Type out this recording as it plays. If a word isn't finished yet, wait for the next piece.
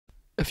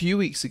A few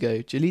weeks ago,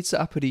 Yalitza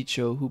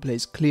Aparicio, who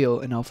plays Cleo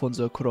in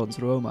Alfonso Cuarón's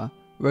Roma,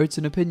 wrote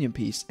an opinion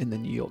piece in the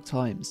New York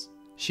Times.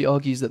 She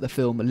argues that the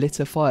film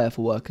lit a fire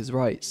for workers'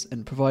 rights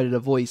and provided a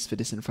voice for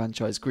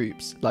disenfranchised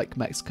groups like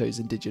Mexico's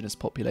indigenous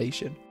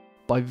population.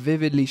 By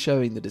vividly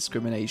showing the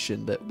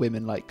discrimination that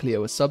women like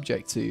Cleo are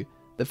subject to,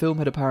 the film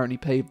had apparently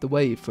paved the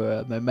way for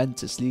a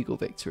momentous legal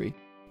victory.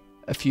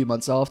 A few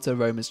months after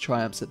Roma's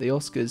triumphs at the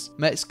Oscars,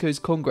 Mexico's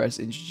Congress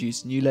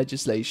introduced new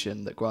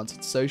legislation that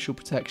granted social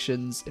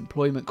protections,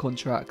 employment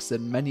contracts,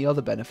 and many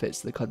other benefits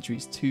to the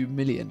country's 2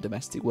 million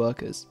domestic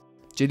workers.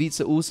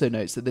 Yalitza also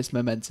notes that this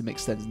momentum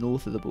extends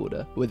north of the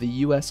border, with the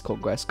US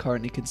Congress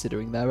currently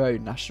considering their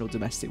own National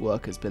Domestic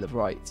Workers Bill of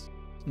Rights.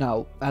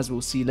 Now, as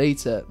we'll see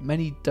later,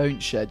 many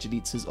don't share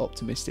Yalitza's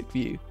optimistic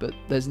view, but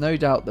there's no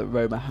doubt that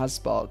Roma has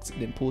sparked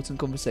an important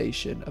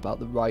conversation about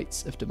the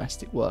rights of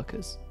domestic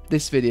workers.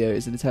 This video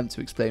is an attempt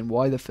to explain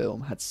why the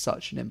film had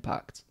such an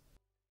impact.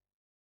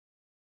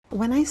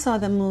 When I saw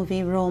the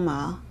movie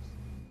Roma,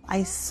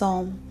 I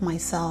saw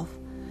myself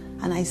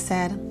and I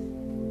said,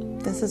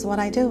 this is what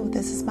I do,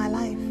 this is my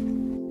life.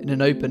 In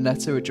an open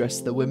letter addressed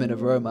to the women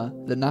of Roma,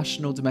 the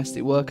National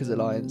Domestic Workers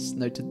Alliance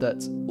noted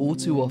that all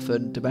too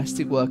often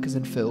domestic workers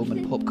in film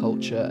and pop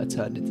culture are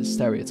turned into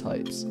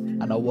stereotypes,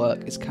 and our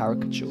work is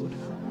caricatured.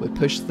 We're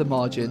pushed to the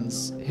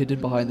margins,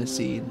 hidden behind the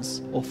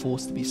scenes, or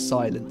forced to be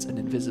silent and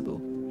invisible.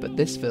 But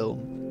this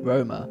film,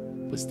 Roma,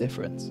 was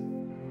different.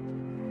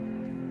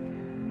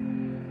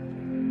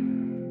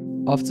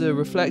 After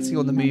reflecting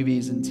on the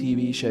movies and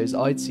TV shows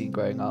I'd seen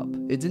growing up,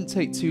 it didn't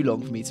take too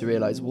long for me to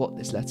realise what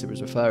this letter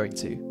was referring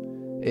to.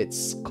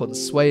 It's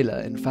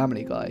Consuela in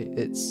Family Guy,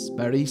 it's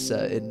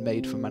Marisa in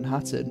Maid from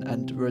Manhattan,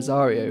 and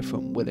Rosario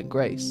from Will and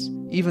Grace.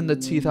 Even the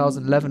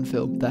 2011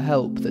 film The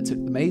Help, that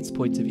took the maid's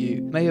point of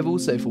view, may have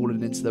also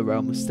fallen into the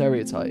realm of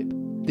stereotype.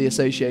 The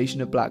Association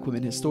of Black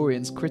Women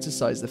Historians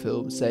criticised the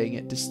film, saying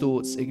it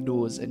distorts,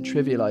 ignores and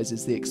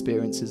trivialises the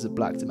experiences of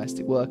black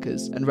domestic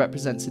workers and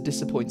represents a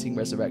disappointing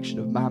resurrection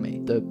of Mammy,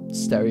 the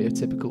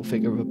stereotypical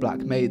figure of a black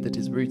maid that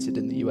is rooted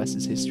in the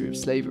US's history of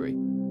slavery.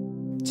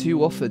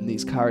 Too often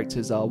these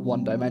characters are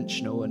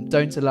one-dimensional and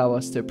don't allow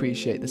us to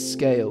appreciate the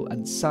scale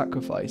and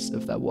sacrifice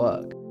of their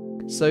work.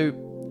 So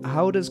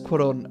how does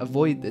Cuarón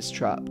avoid this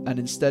trap and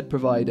instead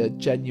provide a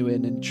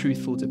genuine and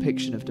truthful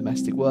depiction of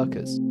domestic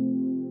workers?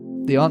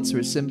 The answer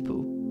is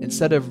simple.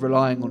 Instead of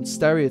relying on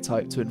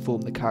stereotype to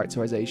inform the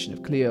characterization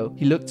of Cleo,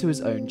 he looked to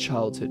his own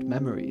childhood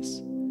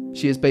memories.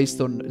 She is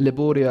based on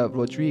Liboria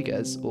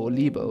Rodriguez, or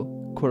Libo,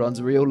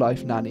 Cuarón's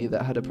real-life nanny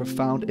that had a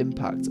profound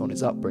impact on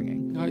his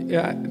upbringing.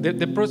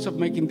 The process of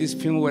making this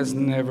film was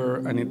never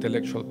an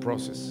intellectual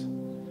process.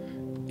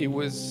 It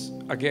was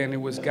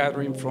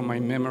gathering from my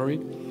memory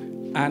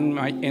and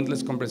my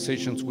endless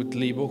conversations with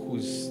Libo,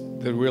 who's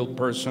the real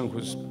person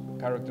whose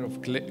character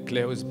of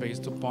Cleo is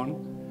based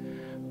upon.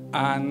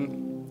 And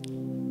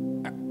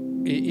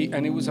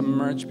it was a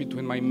merge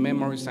between my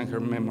memories and her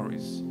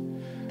memories,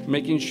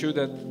 making sure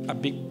that a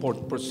big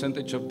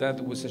percentage of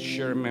that was a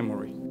shared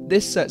memory.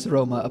 This sets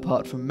Roma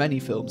apart from many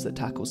films that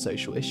tackle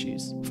social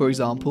issues. For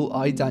example,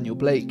 I, Daniel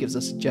Blake gives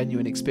us a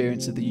genuine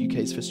experience of the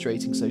UK's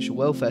frustrating social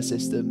welfare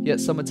system, yet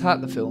some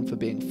attack the film for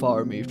being far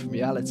removed from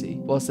reality.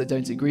 Whilst I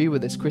don't agree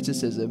with this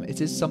criticism,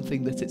 it is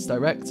something that its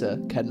director,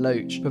 Ken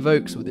Loach,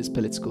 provokes with his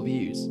political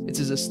views. It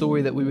is a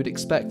story that we would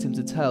expect him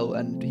to tell,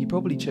 and he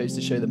probably chose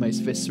to show the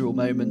most visceral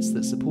moments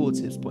that support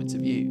his point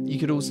of view. You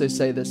could also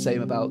say the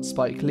same about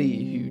Spike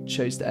Lee, who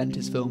chose to end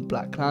his film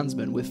Black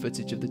Klansman with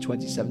footage of the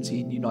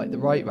 2017 Unite the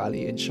Right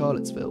rally in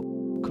Charlottesville.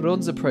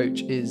 Cuarón's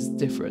approach is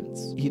different.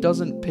 He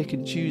doesn't pick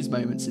and choose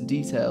moments and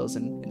details,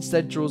 and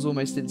instead draws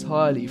almost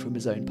entirely from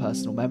his own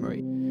personal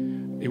memory.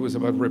 It was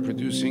about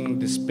reproducing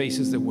the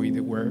spaces the way they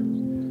were,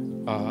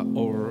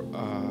 or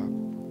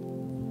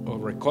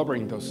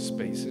recovering those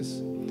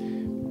spaces,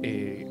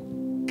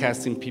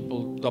 casting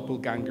people,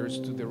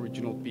 doppelgangers to the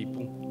original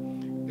people,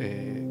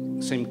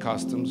 same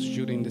costumes,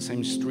 shooting the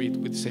same street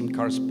with the same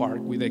cars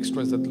parked, with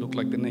extras that look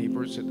like the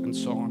neighbors, and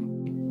so on.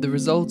 The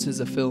result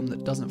is a film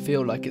that doesn't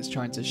feel like it's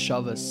trying to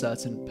shove a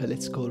certain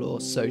political or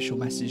social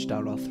message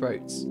down our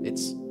throats.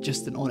 It's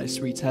just an honest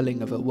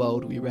retelling of a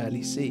world we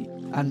rarely see.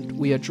 And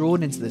we are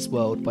drawn into this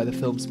world by the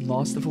film's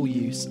masterful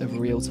use of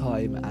real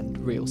time and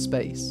real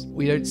space.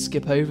 We don't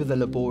skip over the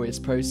laborious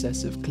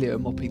process of Cleo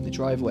mopping the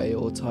driveway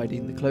or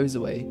tidying the clothes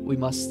away. We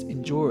must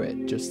endure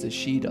it just as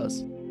she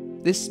does.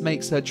 This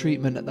makes her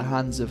treatment at the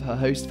hands of her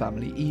host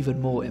family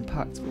even more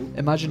impactful.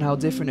 Imagine how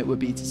different it would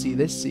be to see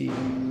this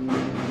scene.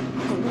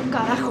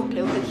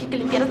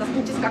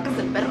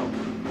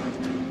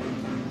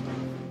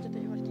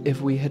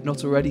 If we had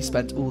not already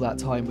spent all that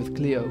time with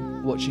Cleo,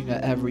 watching her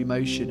every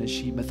motion as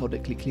she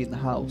methodically cleaned the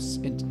house,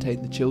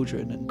 entertained the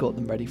children and got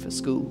them ready for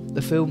school.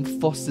 The film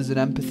fosters an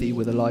empathy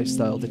with a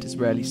lifestyle that is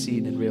rarely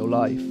seen in real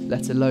life,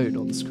 let alone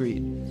on the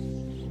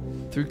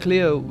screen. Through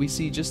Cleo, we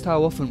see just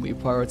how often we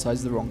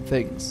prioritise the wrong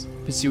things,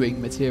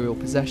 pursuing material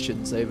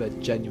possessions over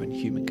genuine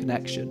human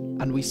connection,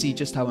 and we see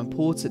just how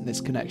important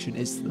this connection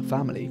is to the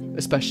family,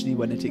 especially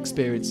when it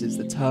experiences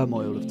the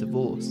turmoil of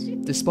divorce.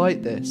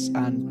 Despite this,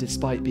 and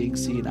despite being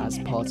seen as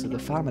part of the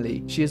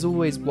family, she is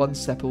always one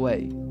step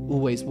away,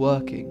 always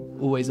working,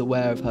 always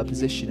aware of her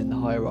position in the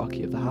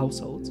hierarchy of the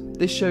household.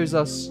 This shows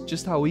us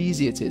just how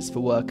easy it is for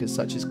workers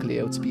such as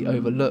Cleo to be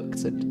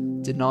overlooked and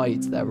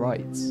denied their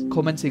rights.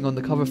 Commenting on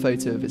the cover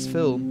photo of his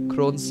film,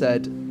 Cuarón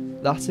said,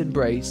 "That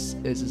embrace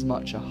is as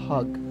much a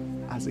hug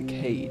as a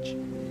cage."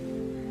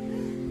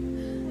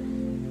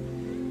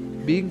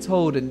 Being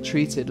told and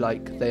treated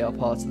like they are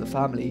part of the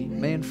family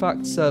may in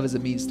fact serve as a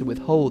means to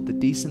withhold the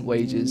decent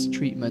wages,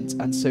 treatment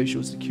and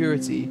social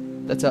security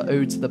that are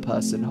owed to the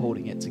person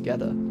holding it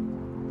together.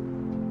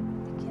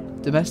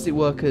 Domestic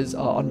workers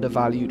are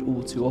undervalued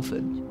all too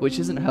often, which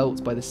isn't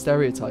helped by the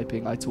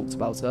stereotyping I talked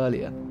about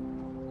earlier.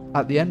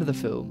 At the end of the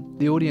film,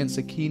 the audience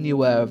are keenly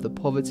aware of the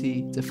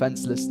poverty,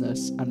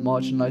 defenselessness, and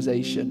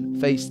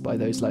marginalisation faced by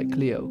those like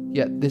Cleo,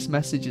 yet this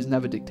message is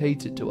never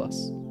dictated to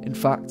us. In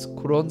fact,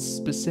 Cuarón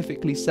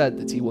specifically said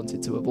that he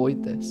wanted to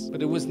avoid this.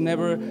 But it was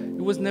never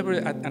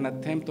an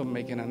attempt of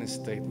making a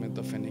statement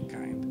of any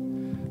kind.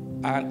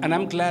 And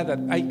I'm glad that,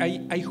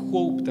 I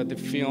hope that the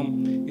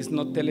film is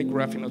not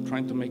telegraphing or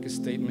trying to make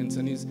statements,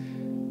 and is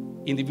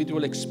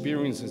individual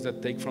experiences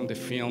that take from the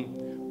film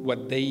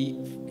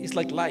it's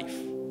like life.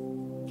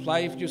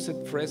 Life, you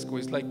said fresco,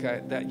 is like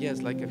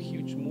like a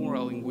huge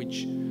mural in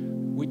which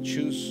we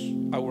choose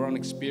our own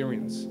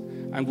experience,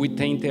 and we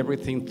taint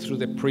everything through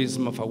the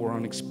prism of our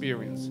own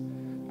experience.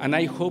 And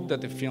I hope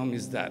that the film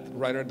is that,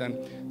 rather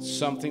than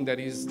something that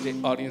is the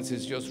audience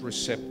is just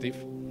receptive,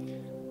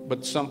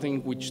 but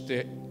something which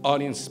the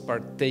audience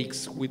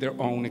partakes with their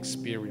own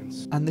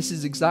experience. And this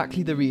is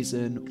exactly the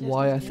reason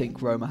why I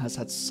think Roma has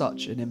had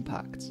such an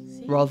impact.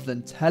 Rather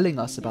than telling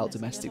us about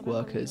domestic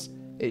workers,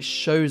 it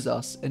shows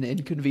us an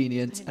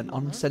inconvenient and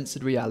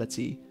uncensored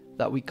reality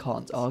that we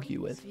can't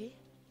argue with.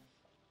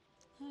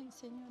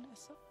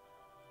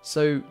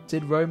 So,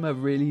 did Roma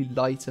really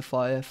light a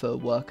fire for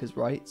workers'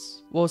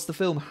 rights? Whilst the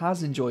film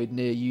has enjoyed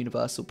near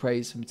universal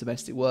praise from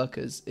domestic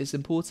workers, it's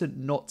important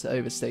not to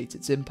overstate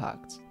its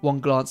impact.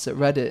 One glance at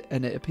Reddit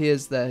and it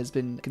appears there has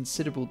been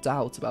considerable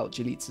doubt about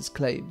Yalitza's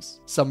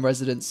claims. Some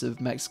residents of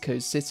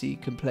Mexico's city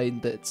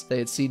complained that they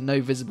had seen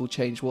no visible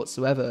change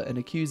whatsoever and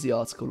accused the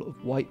article of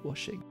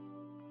whitewashing.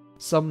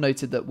 Some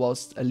noted that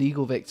whilst a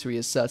legal victory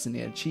is certainly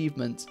an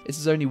achievement, it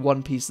is only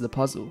one piece of the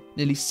puzzle.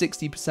 Nearly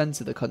 60%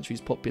 of the country's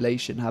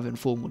population have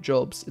informal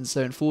jobs, and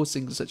so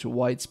enforcing such a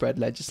widespread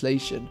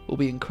legislation will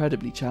be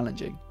incredibly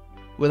challenging.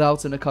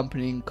 Without an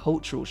accompanying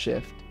cultural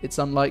shift, it's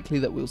unlikely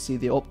that we'll see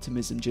the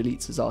optimism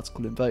Yalitza's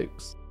article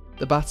invokes.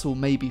 The battle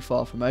may be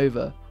far from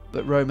over,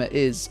 but Roma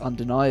is,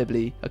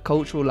 undeniably, a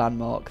cultural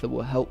landmark that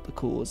will help the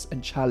cause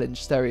and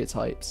challenge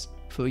stereotypes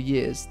for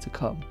years to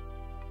come.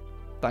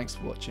 Thanks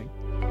for watching.